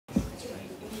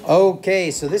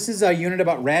Okay, so this is a unit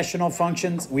about rational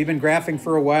functions. We've been graphing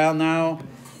for a while now.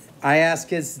 I asked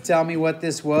kids to tell me what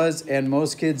this was, and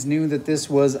most kids knew that this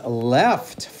was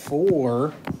left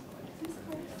 4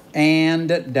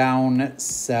 and down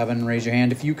 7. Raise your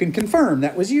hand if you can confirm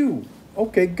that was you.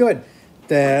 Okay, good.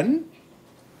 Then,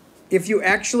 if you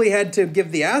actually had to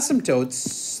give the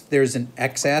asymptotes, there's an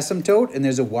x asymptote and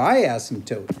there's a y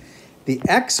asymptote. The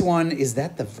x one, is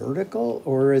that the vertical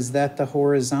or is that the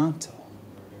horizontal?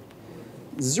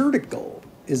 Vertical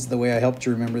is the way I helped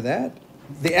you remember that.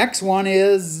 The x one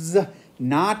is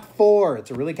not 4.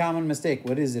 It's a really common mistake.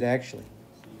 What is it actually?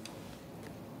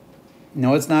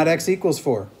 No, it's not x equals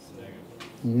 4.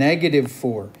 Negative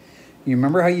 4. You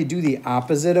remember how you do the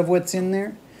opposite of what's in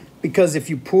there? Because if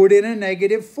you put in a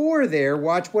negative 4 there,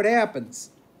 watch what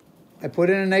happens. I put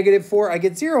in a negative 4, I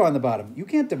get 0 on the bottom. You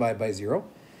can't divide by 0.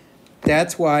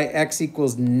 That's why x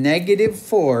equals negative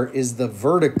 4 is the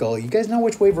vertical. You guys know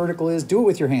which way vertical is? Do it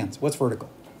with your hands. What's vertical?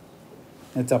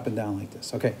 It's up and down like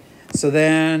this. Okay. So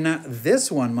then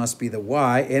this one must be the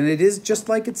y, and it is just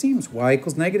like it seems. Y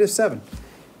equals negative 7.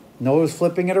 No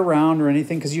flipping it around or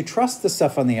anything because you trust the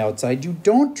stuff on the outside. You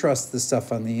don't trust the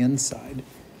stuff on the inside.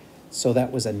 So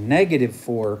that was a negative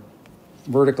 4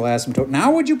 vertical asymptote.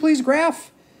 Now would you please graph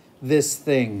this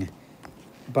thing?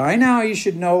 By now you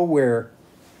should know where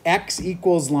x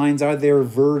equals lines are. They're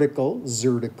vertical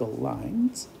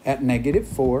lines at negative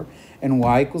 4 and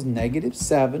y equals negative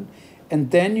 7. And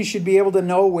then you should be able to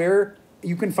know where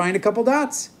you can find a couple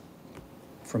dots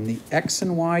from the x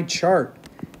and y chart.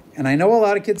 And I know a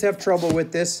lot of kids have trouble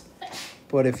with this,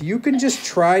 but if you can just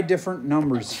try different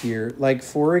numbers here, like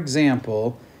for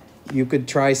example, you could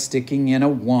try sticking in a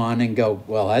 1 and go,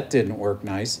 well, that didn't work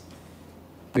nice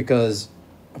because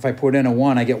if I put in a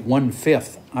 1, I get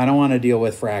 1/5. I don't want to deal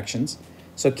with fractions.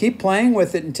 So keep playing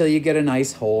with it until you get a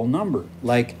nice whole number.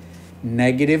 Like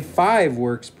negative 5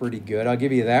 works pretty good. I'll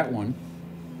give you that one.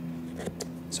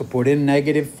 So put in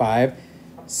negative 5.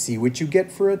 See what you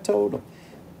get for a total.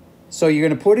 So you're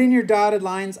going to put in your dotted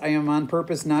lines. I am on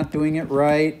purpose not doing it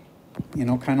right. You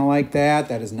know, kind of like that.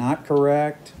 That is not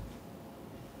correct.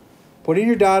 Put in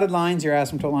your dotted lines, your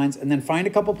asymptote lines, and then find a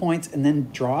couple points, and then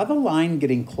draw the line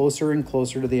getting closer and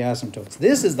closer to the asymptotes.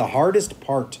 This is the hardest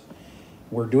part.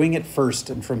 We're doing it first,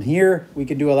 and from here, we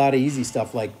can do a lot of easy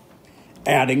stuff like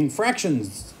adding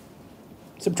fractions,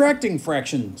 subtracting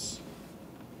fractions,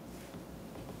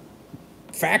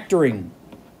 factoring.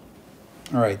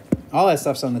 All right, all that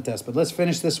stuff's on the test, but let's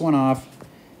finish this one off.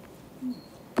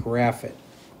 Graph it.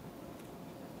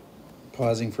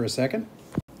 Pausing for a second.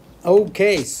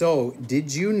 Okay, so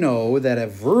did you know that a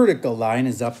vertical line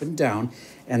is up and down,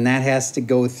 and that has to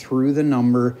go through the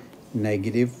number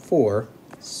negative 4?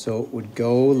 So it would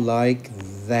go like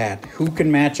that. Who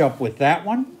can match up with that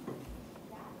one?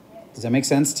 Does that make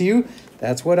sense to you?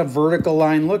 That's what a vertical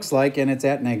line looks like, and it's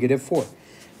at negative 4.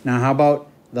 Now, how about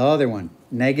the other one?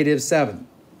 Negative 7.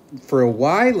 For a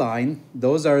y line,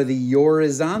 those are the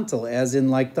horizontal, as in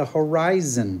like the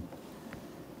horizon.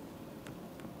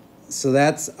 So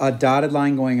that's a dotted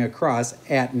line going across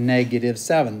at negative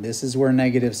 7. This is where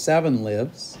negative 7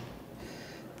 lives.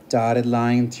 Dotted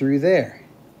line through there.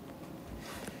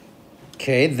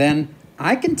 Okay, then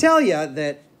I can tell you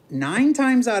that 9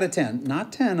 times out of 10,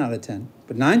 not 10 out of 10,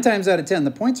 but 9 times out of 10,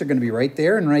 the points are going to be right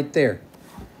there and right there.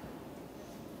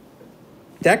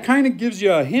 That kind of gives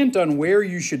you a hint on where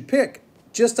you should pick,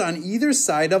 just on either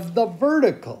side of the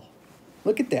vertical.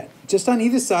 Look at that, just on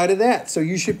either side of that. So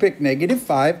you should pick negative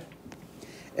 5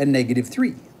 and negative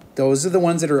 3. Those are the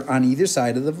ones that are on either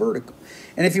side of the vertical.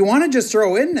 And if you want to just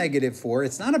throw in negative 4,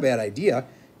 it's not a bad idea,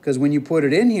 because when you put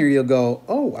it in here, you'll go,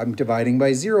 oh, I'm dividing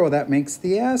by 0. That makes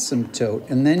the asymptote.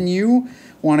 And then you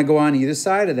want to go on either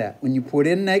side of that. When you put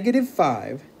in negative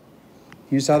 5,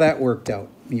 here's how that worked out.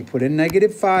 When you put in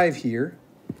negative 5 here,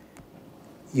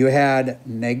 you had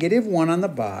negative 1 on the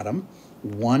bottom.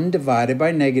 1 divided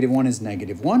by negative 1 is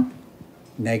negative 1.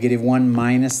 Negative 1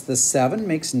 minus the 7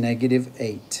 makes negative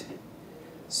 8.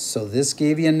 So this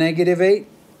gave you a negative 8.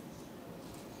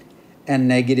 And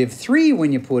negative 3,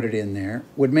 when you put it in there,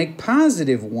 would make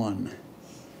positive 1.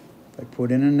 If I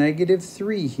put in a negative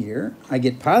 3 here, I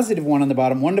get positive 1 on the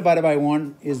bottom. 1 divided by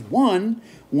 1 is 1.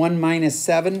 1 minus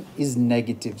 7 is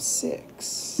negative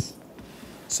 6.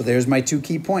 So there's my 2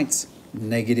 key points.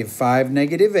 Negative 5,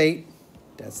 negative 8.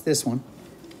 That's this one.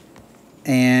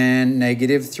 And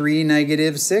negative 3,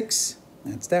 negative 6.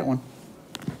 That's that one.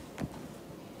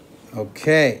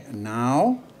 Okay,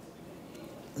 now,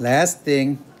 last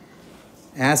thing,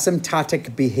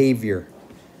 asymptotic behavior.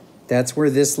 That's where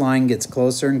this line gets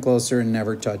closer and closer and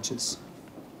never touches.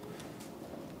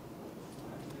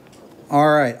 All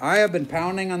right, I have been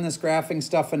pounding on this graphing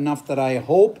stuff enough that I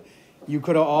hope you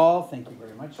could have all, thank you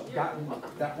very much, gotten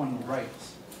that one right.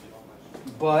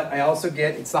 But I also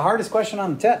get, it's the hardest question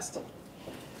on the test.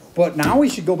 But now we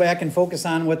should go back and focus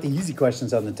on what the easy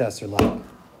questions on the test are like.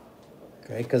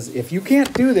 Okay, because if you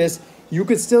can't do this, you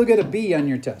could still get a B on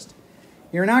your test.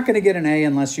 You're not going to get an A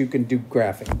unless you can do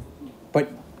graphing.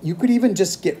 But you could even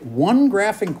just get one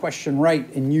graphing question right,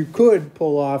 and you could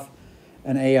pull off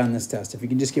an A on this test if you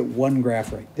can just get one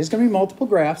graph right. There's going to be multiple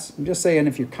graphs. I'm just saying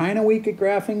if you're kind of weak at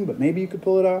graphing, but maybe you could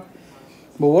pull it off.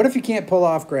 But what if you can't pull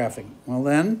off graphing? Well,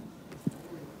 then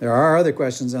there are other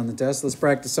questions on the test. Let's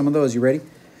practice some of those. You ready?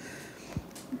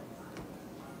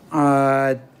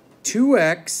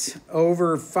 2x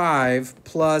over 5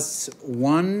 plus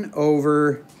 1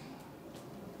 over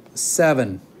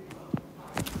 7.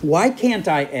 Why can't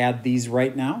I add these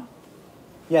right now?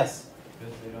 Yes?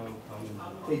 Because they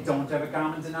don't have a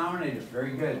common denominator.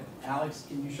 Very good. Alex,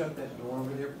 can you shut that door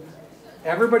over there, please?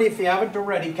 Everybody, if you haven't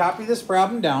already, copy this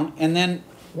problem down. And then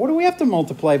what do we have to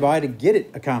multiply by to get it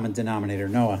a common denominator,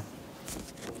 Noah?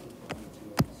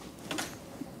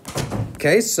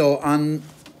 Okay, so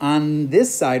on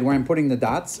this side where I'm putting the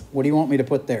dots, what do you want me to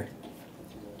put there?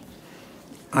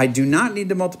 I do not need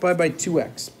to multiply by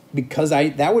 2x because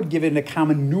that would give it a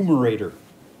common numerator.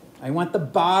 I want the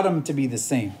bottom to be the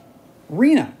same.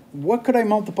 Rena, what could I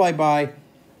multiply by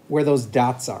where those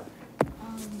dots are?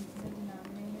 The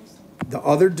denominators. The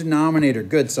other denominator.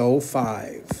 Good, so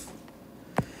 5.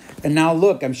 And now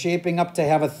look, I'm shaping up to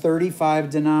have a 35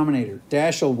 denominator.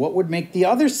 Dashel, what would make the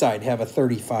other side have a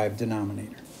 35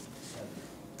 denominator?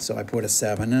 So I put a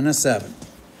 7 and a 7.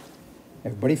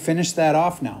 Everybody finish that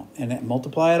off now and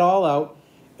multiply it all out.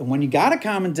 And when you got a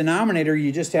common denominator,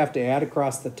 you just have to add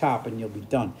across the top and you'll be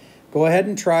done. Go ahead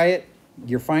and try it.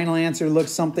 Your final answer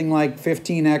looks something like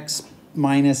 15x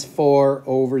minus 4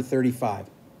 over 35.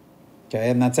 Okay,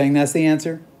 I'm not saying that's the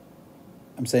answer.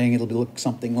 I'm saying it'll look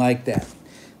something like that.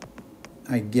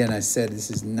 Again, I said this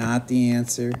is not the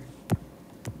answer,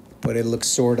 but it looks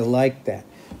sort of like that.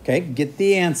 Okay, get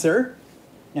the answer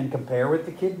and compare with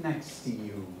the kid next to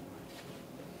you.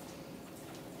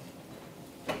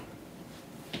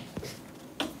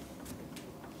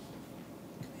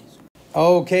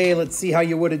 Okay, let's see how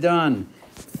you would have done.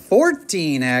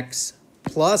 14x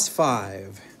plus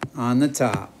 5 on the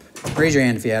top. Raise your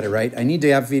hand if you had it right. I need to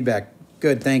have feedback.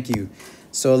 Good, thank you.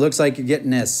 So it looks like you're getting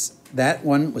this. That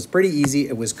one was pretty easy.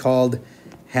 It was called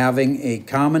having a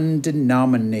common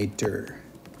denominator.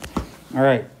 All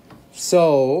right,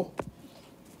 so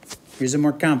here's a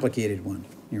more complicated one.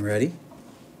 You ready?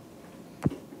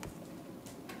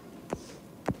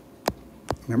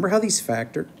 Remember how these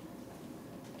factor?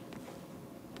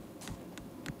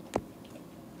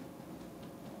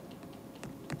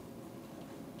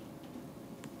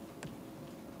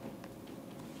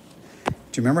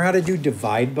 Do you remember how to do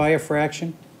divide by a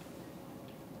fraction?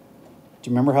 Do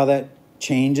you remember how that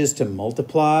changes to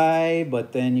multiply,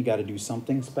 but then you got to do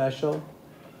something special?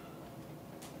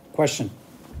 Question.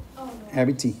 Oh, no.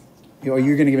 Abby T. Are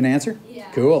you going to give an answer?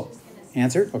 Yeah. Cool.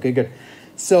 Answer? Okay, good.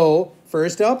 So,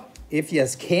 first up, if you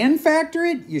can factor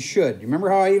it, you should. You remember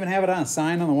how I even have it on a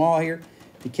sign on the wall here?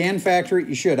 If you can factor it,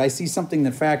 you should. I see something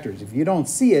that factors. If you don't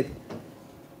see it,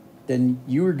 then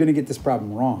you're going to get this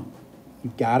problem wrong.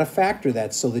 You've got to factor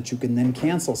that so that you can then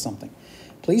cancel something.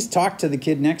 Please talk to the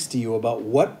kid next to you about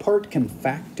what part can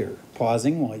factor.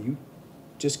 Pausing while you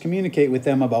just communicate with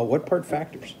them about what part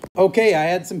factors. Okay, I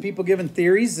had some people giving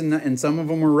theories, and some of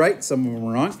them were right, some of them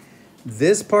were wrong.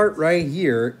 This part right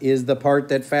here is the part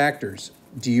that factors.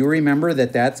 Do you remember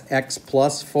that that's x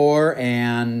plus 4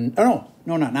 and... Oh,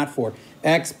 no, not 4.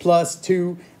 X plus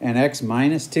 2 and x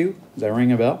minus 2. Does that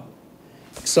ring a bell?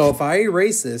 So if I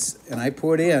erase this and I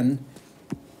put in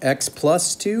x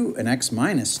plus 2 and x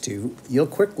minus 2, you'll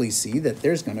quickly see that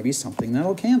there's going to be something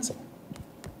that'll cancel.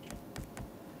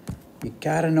 You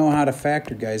got to know how to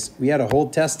factor, guys. We had a whole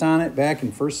test on it back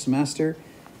in first semester.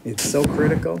 It's so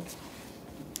critical.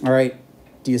 All right,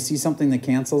 do you see something that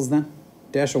cancels then?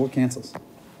 Dasher, what cancels?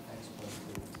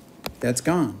 That's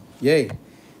gone. Yay.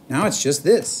 Now it's just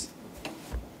this.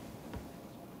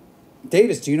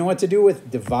 Davis, do you know what to do with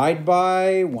divide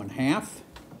by 1/2?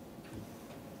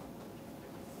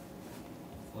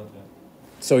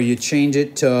 So you change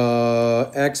it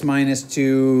to x minus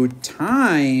 2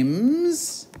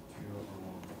 times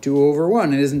 2 over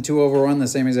 1. It isn't 2 over 1 the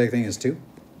same exact thing as 2?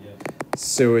 Yeah.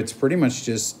 So it's pretty much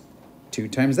just 2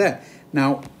 times that.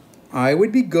 Now, I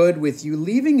would be good with you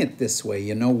leaving it this way.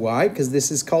 You know why? Because this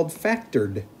is called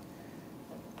factored.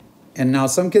 And now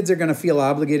some kids are going to feel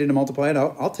obligated to multiply it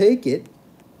out. I'll take it.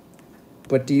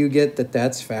 But do you get that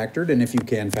that's factored? And if you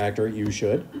can factor it, you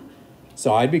should.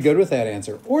 So I'd be good with that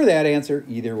answer. Or that answer,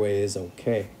 either way is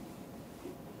okay.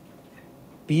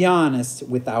 Be honest,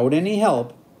 without any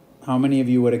help, how many of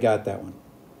you would have got that one?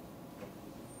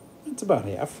 That's about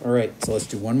half. All right, so let's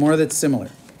do one more that's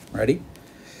similar. Ready?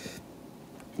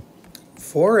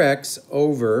 4x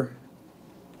over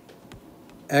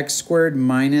x squared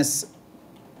minus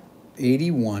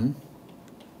 81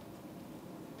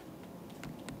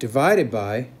 divided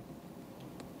by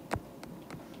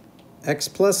x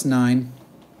plus 9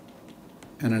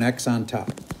 and an x on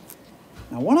top.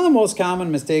 Now, one of the most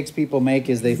common mistakes people make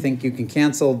is they think you can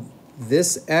cancel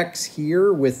this x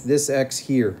here with this x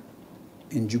here,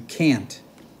 and you can't.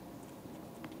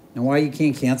 Now, why you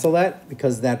can't cancel that?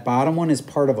 Because that bottom one is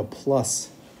part of a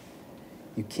plus.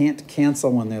 You can't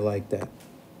cancel when they're like that.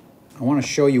 I want to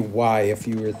show you why if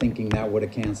you were thinking that would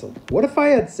have canceled. What if I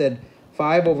had said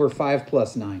 5 over 5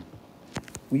 plus 9?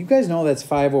 Well, you guys know that's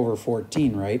 5 over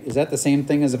 14, right? Is that the same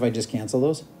thing as if I just cancel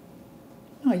those?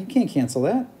 No, you can't cancel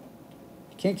that.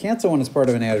 You can't cancel when it's part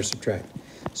of an add or subtract.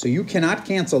 So you cannot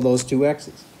cancel those two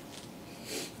x's.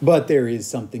 But there is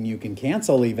something you can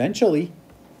cancel eventually,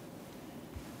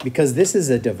 because this is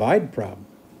a divide problem.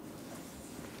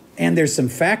 And there's some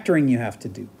factoring you have to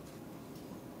do.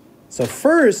 So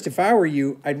first, if I were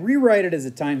you, I'd rewrite it as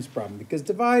a times problem, because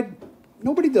divide,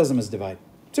 nobody does them as divide.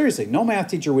 Seriously, no math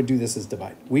teacher would do this as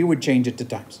divide. We would change it to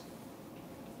times.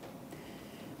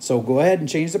 So go ahead and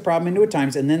change the problem into a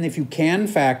times, and then if you can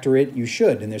factor it, you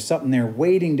should. And there's something there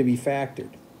waiting to be factored.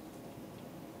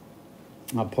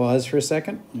 I'll pause for a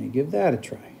second. Let me give that a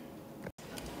try.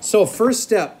 So first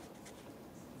step,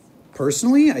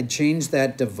 personally, I'd change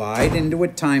that divide into a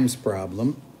times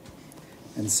problem.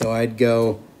 And so I'd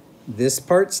go, this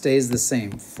part stays the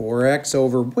same, 4x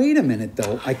over, wait a minute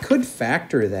though, I could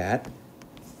factor that.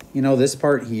 You know, this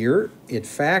part here, it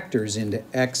factors into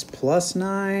x plus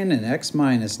 9 and x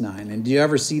minus 9. And do you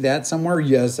ever see that somewhere?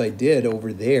 Yes, I did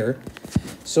over there.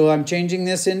 So I'm changing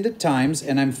this into times,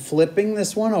 and I'm flipping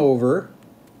this one over.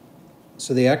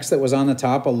 So the x that was on the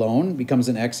top alone becomes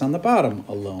an x on the bottom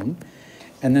alone.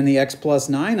 And then the x plus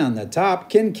 9 on the top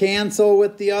can cancel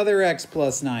with the other x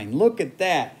plus 9. Look at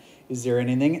that. Is there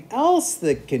anything else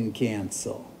that can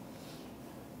cancel?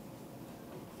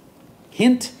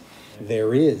 Hint,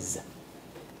 there is.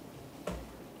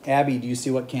 Abby, do you see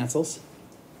what cancels?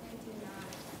 I do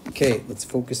not. Okay, let's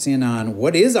focus in on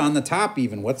what is on the top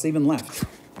even. What's even left?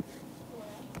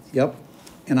 Yep.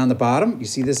 And on the bottom, you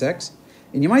see this x?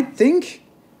 And you might think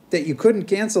that you couldn't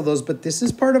cancel those, but this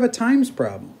is part of a times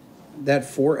problem. That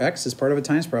 4x is part of a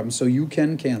times problem, so you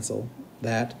can cancel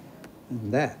that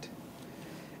and that.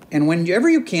 And whenever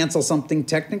you cancel something,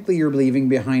 technically you're leaving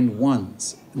behind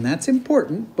ones. And that's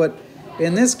important, but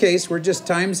in this case, we're just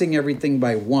timesing everything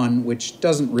by 1, which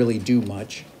doesn't really do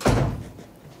much.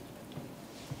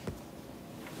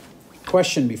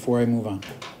 Question before I move on.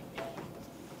 Can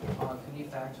you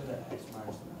factor the x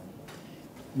minus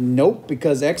 9? Nope,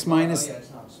 because x minus... Oh, yeah,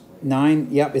 it's not squared. 9,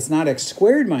 yep, it's not x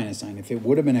squared minus 9. If it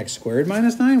would have been x squared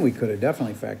minus 9, we could have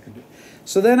definitely factored it.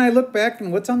 So then I look back,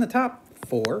 and what's on the top?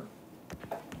 4.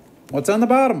 What's on the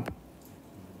bottom?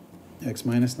 X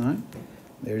minus 9.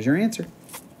 There's your answer.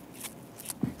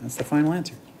 That's the final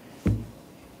answer.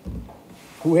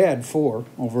 Who had 4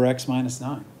 over x minus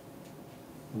 9?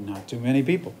 Not too many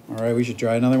people. All right, we should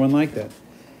try another one like that.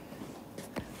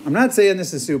 I'm not saying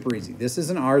this is super easy. This is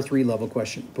an R3 level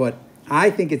question, but I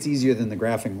think it's easier than the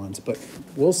graphing ones, but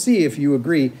we'll see if you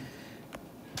agree.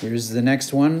 Here's the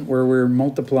next one where we're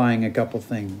multiplying a couple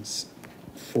things.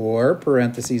 4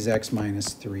 parentheses x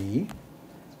minus 3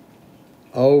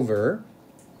 over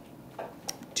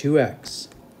 2x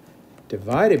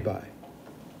divided by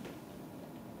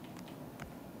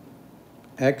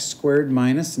x squared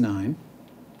minus 9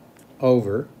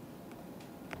 over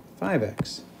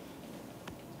 5x.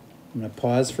 I'm going to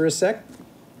pause for a sec.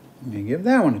 Let me give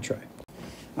that one a try.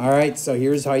 All right, so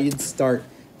here's how you'd start.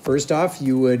 First off,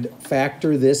 you would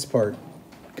factor this part,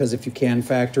 because if you can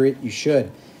factor it, you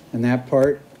should. And that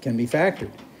part can be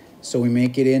factored. So we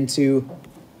make it into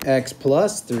x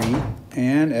plus 3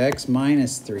 and x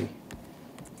minus 3.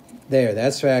 There,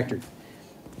 that's factored.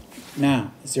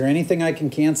 Now, is there anything I can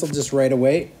cancel just right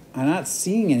away? I'm not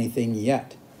seeing anything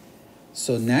yet.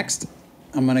 So next,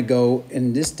 I'm going to go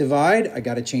in this divide, I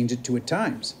got to change it to a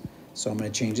times. So I'm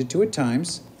going to change it to a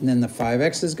times, and then the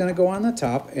 5x is going to go on the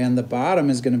top, and the bottom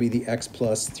is going to be the x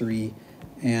plus 3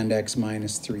 and x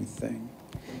minus 3 thing.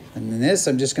 And then this,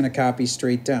 I'm just going to copy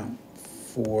straight down.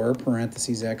 4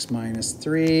 parentheses x minus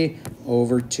 3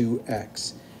 over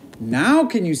 2x. Now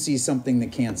can you see something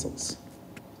that cancels?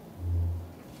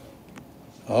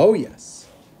 Oh, yes.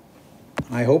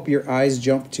 I hope your eyes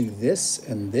jump to this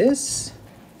and this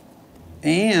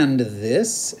and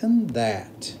this and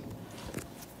that.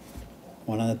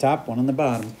 One on the top, one on the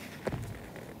bottom.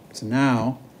 So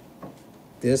now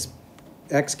this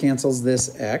x cancels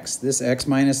this x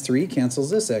minus 3 cancels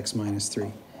this x minus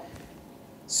 3.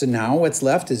 So now what's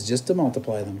left is just to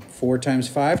multiply them. 4 times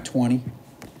 5, 20,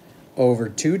 over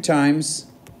 2 times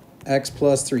x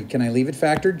plus 3. Can I leave it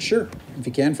factored? Sure. If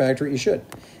you can factor it, you should.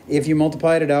 If you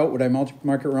multiplied it out, would I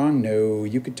mark it wrong? No.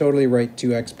 You could totally write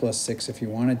 2x plus 6 if you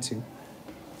wanted to.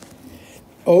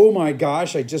 Oh my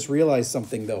gosh, I just realized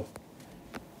something though.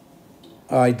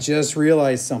 I just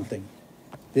realized something.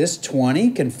 This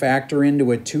 20 can factor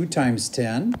into a 2 times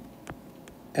 10,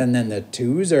 and then the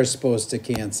 2's are supposed to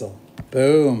cancel.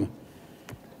 Boom.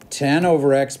 10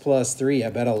 over x plus 3. I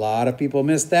bet a lot of people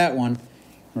missed that one.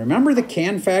 Remember the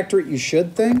can factor it you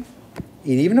should thing?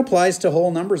 It even applies to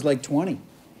whole numbers like 20,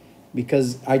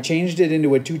 because I changed it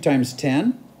into a 2 times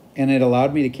 10, and it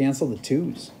allowed me to cancel the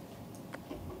 2's.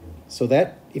 So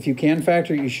that, if you can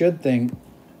factor it you should thing,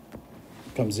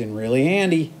 comes in really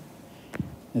handy.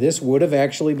 This would have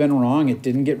actually been wrong. It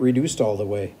didn't get reduced all the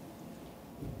way.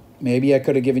 Maybe I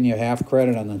could have given you half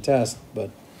credit on the test, but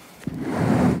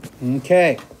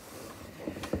okay.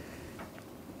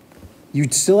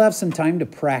 You'd still have some time to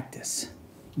practice,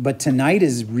 but tonight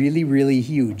is really, really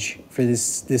huge for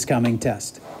this coming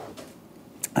test.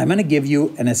 I'm going to give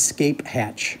you an escape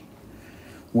hatch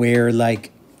where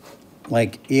like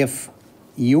if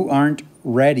you aren't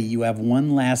ready, you have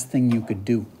one last thing you could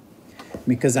do.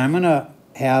 Because I'm going to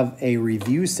have a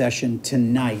review session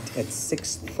tonight at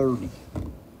 6:30.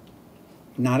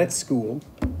 Not at school,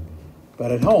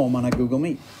 but at home on a Google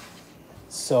Meet.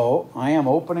 So I am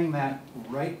opening that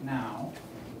right now.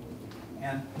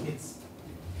 And it's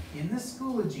in the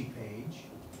Schoology page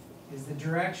is the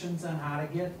directions on how to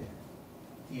get there.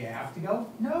 Do you have to go?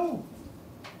 No.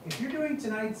 If you're doing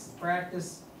tonight's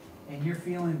practice and you're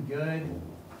feeling good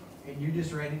and you're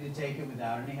just ready to take it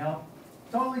without any help,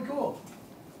 totally cool.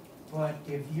 But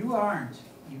if you aren't,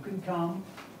 you can come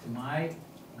to my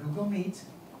Google Meet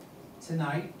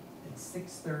tonight at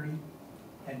 6:30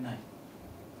 at night.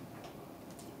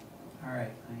 All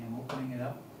right, I am opening it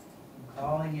up. I'm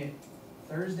calling it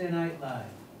Thursday Night Live.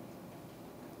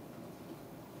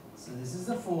 So this is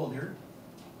a folder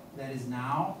that is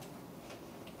now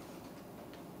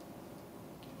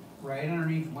right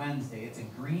underneath Wednesday. It's a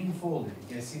green folder.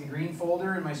 You guys see the green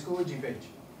folder in my Schoology page?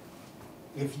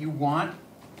 If you want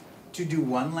to do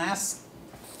one last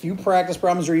few practice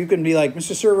problems, or you can be like,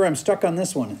 Mr. Server, I'm stuck on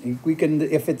this one. We can,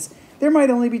 if it's, there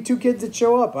might only be 2 kids that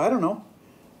show up. I don't know.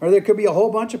 Or there could be a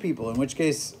whole bunch of people, in which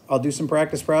case I'll do some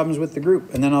practice problems with the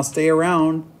group, and then I'll stay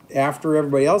around after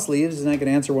everybody else leaves, and I can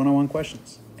answer one-on-one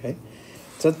questions. Okay?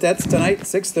 So that's tonight,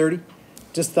 6:30.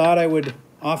 Just thought I would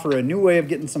offer a new way of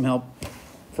getting some help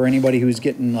for anybody who's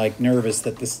getting like nervous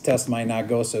that this test might not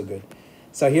go so good.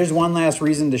 So here's one last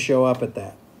reason to show up at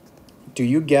that. Do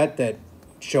you get that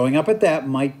showing up at that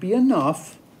might be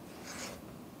enough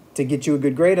to get you a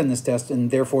good grade on this test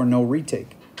and therefore no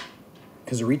retake?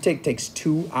 Because a retake takes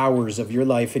 2 hours of your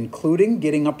life, including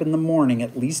getting up in the morning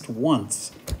at least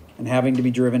once and having to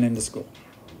be driven into school.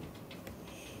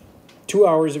 2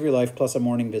 hours of your life plus a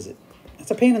morning visit.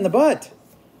 That's a pain in the butt.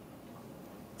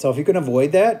 So if you can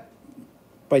avoid that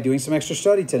by doing some extra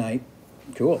study tonight,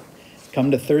 cool.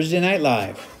 Come to Thursday Night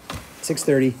Live,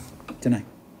 6:30 tonight.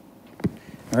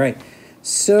 All right,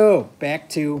 so back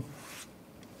to,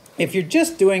 if you're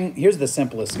just doing, here's the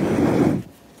simplest one.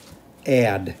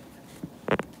 Add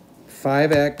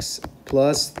 5x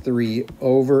plus 3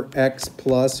 over x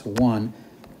plus 1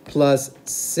 plus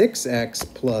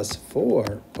 6x plus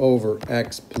 4 over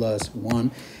x plus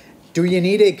 1. Do you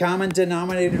need a common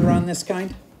denominator on this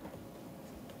kind?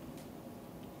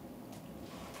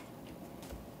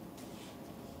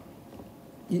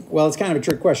 Well, it's kind of a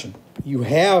trick question. You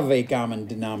have a common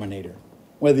denominator.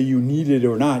 Whether you need it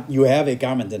or not, you have a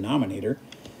common denominator.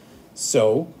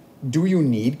 So, do you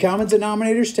need common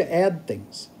denominators to add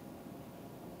things?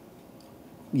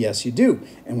 Yes, you do.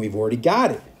 And we've already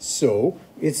got it. So,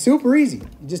 it's super easy.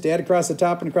 You just add across the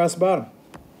top and across the bottom.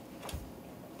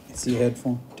 See a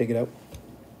headphone? Take it out.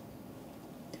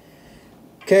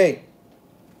 Okay.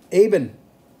 Aben,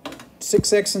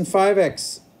 6x and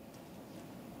 5x.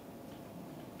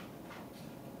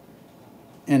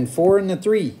 And 4 and the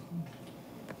 3.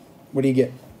 What do you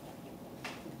get?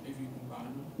 If you combine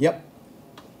them? Yep.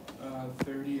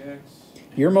 30x.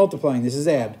 You're multiplying. This is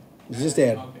add. This is just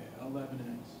add. Okay,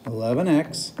 11x.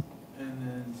 11x. And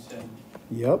then 7.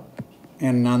 Yep.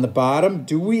 And on the bottom,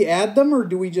 do we add them or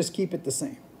do we just keep it the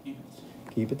same? Keep it the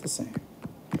same. Keep it the same.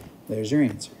 There's your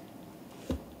answer.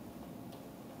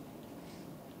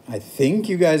 I think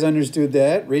you guys understood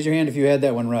that. Raise your hand if you had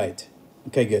that one right.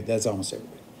 Okay, good. That's almost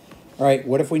everybody. All right,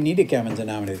 what if we need a common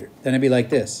denominator? Then it'd be like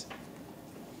this.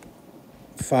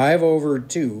 5 over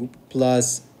 2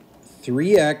 plus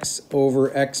 3x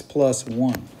over x plus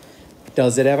 1.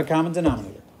 Does it have a common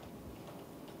denominator?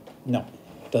 No.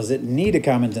 Does it need a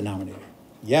common denominator?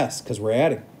 Yes, because we're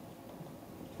adding.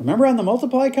 Remember on the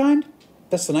multiply kind?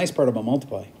 That's the nice part about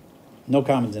multiply. No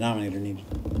common denominator needed.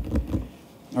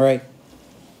 All right.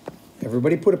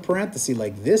 Everybody put a parenthesis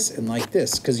like this and like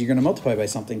this because you're going to multiply by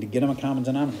something to get them a common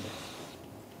denominator.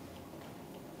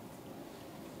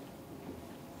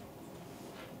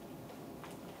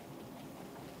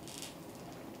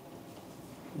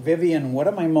 Vivian, what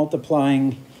am I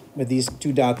multiplying with these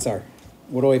two dots are?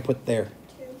 What do I put there?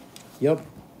 2. Yep.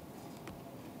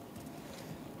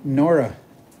 Nora,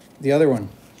 the other one.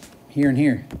 Here and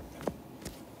here.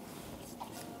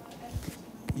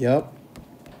 Yep.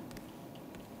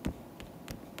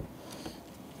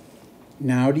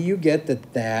 Now do you get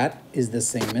that that is the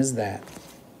same as that?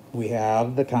 We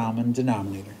have the common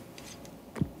denominator.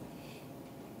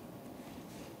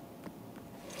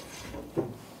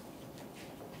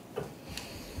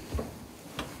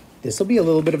 This will be a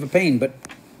little bit of a pain, but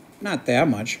not that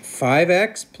much.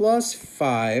 5x plus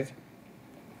 5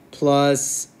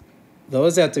 plus,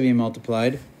 those have to be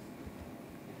multiplied.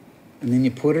 And then you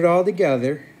put it all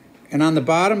together. And on the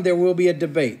bottom, there will be a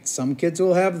debate. Some kids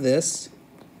will have this.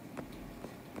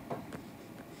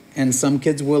 And some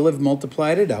kids will have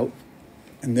multiplied it out.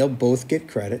 And they'll both get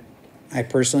credit. I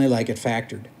personally like it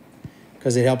factored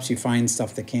because it helps you find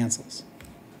stuff that cancels.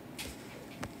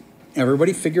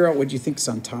 Everybody figure out what you think is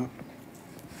on top.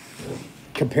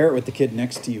 Compare it with the kid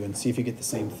next to you and see if you get the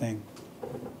same thing.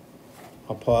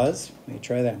 I'll pause. Let me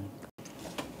try that one.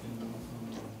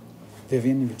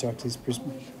 Vivian, have you talked to this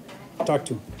person? Talk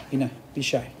to him. Be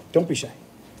shy. Don't be shy.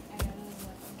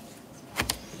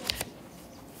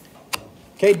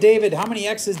 Okay, David, how many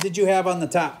X's did you have on the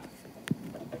top?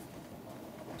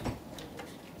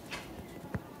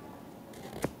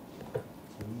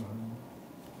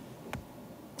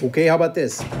 Okay, how about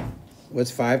this? What's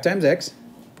 5 times x?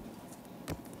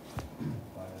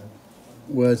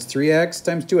 What's 3x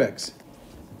times 2x?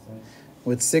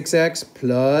 What's 6x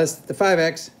plus the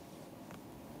 5x?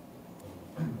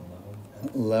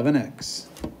 11x.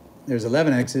 There's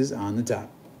 11 x's on the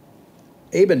top.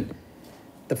 Aben,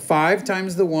 the 5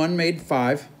 times the 1 made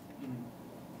 5.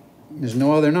 There's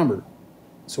no other number.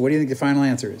 So what do you think the final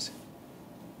answer is?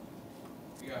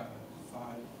 You got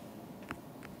 5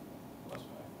 plus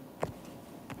 5.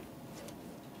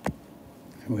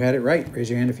 Who had it right? Raise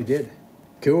your hand if you did.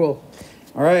 Cool.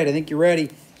 All right, I think you're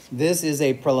ready. This is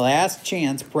a last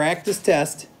chance practice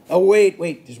test. Oh, wait.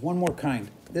 There's one more kind.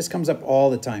 This comes up all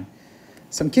the time.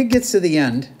 Some kid gets to the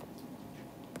end.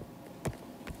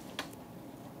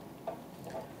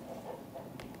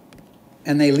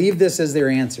 And they leave this as their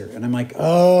answer. And I'm like,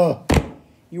 oh,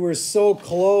 you were so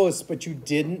close, but you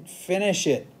didn't finish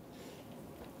it.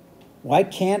 Why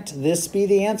can't this be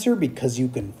the answer? Because you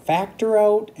can factor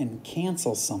out and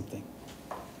cancel something.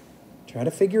 Try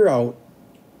to figure out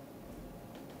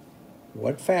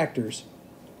what factors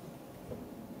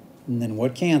and then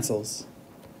what cancels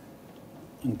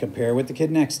and compare with the kid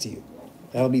next to you.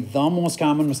 That'll be the most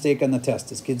common mistake on the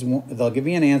test is kids won't, they'll give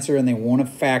you an answer and they won't have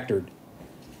factored.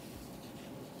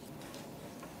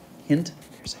 Hint,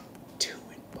 there's a 2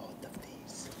 in both of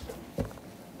these.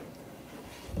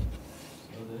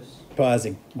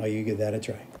 Pausing while you give that a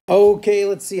try. Okay,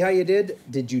 let's see how you did.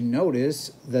 Did you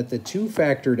notice that the 2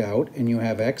 factored out and you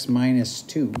have x minus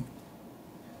 2?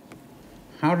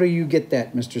 How do you get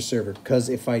that, Mr. Server? Because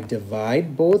if I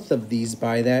divide both of these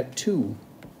by that 2,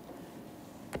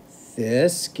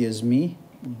 this gives me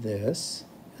this,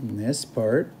 and this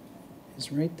part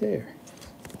is right there.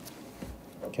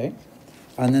 Okay?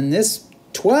 And then this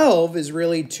 12 is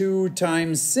really 2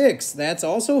 times 6. That's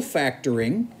also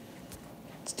factoring.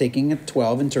 It's taking a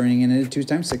 12 and turning it into 2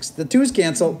 times 6. The 2's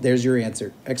cancel. There's your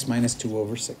answer. X minus 2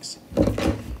 over 6.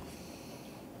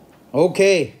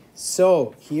 Okay,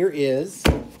 so here is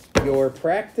your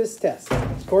practice test.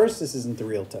 Of course, this isn't the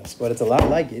real test, but it's a lot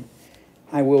like it.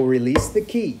 I will release the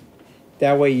key.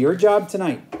 That way, your job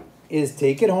tonight is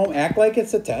take it home, act like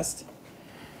it's a test,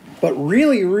 but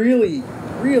really, really,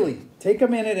 really take a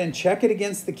minute and check it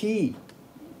against the key.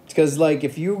 Because, like,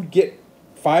 if you get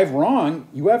 5 wrong,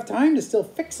 you have time to still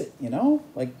fix it, you know?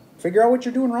 Like, figure out what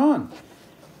you're doing wrong.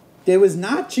 It was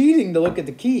not cheating to look at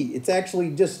the key. It's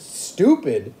actually just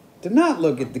stupid to not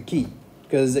look at the key.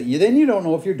 Because then you don't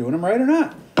know if you're doing them right or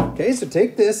not. Okay, so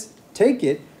take this, take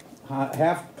it.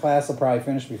 Half class will probably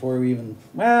finish before we even,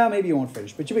 well, maybe you won't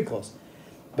finish, but you'll be close.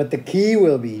 But the key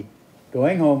will be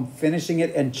going home, finishing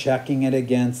it, and checking it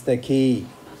against the key.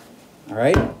 All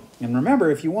right? And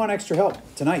remember, if you want extra help,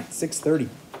 tonight, 6:30.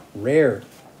 Rare.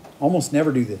 Almost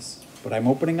never do this. But I'm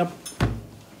opening up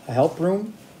a help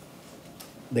room.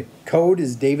 The code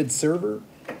is David Server.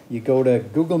 You go to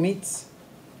Google Meets.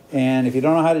 And if you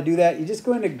don't know how to do that, you just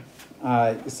go into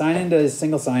sign into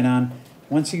single sign-on.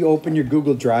 Once you open your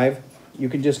Google Drive, you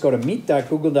can just go to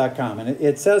meet.google.com. And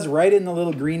it says right in the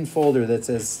little green folder that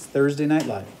says Thursday Night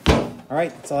Live. All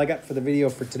right, that's all I got for the video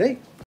for today.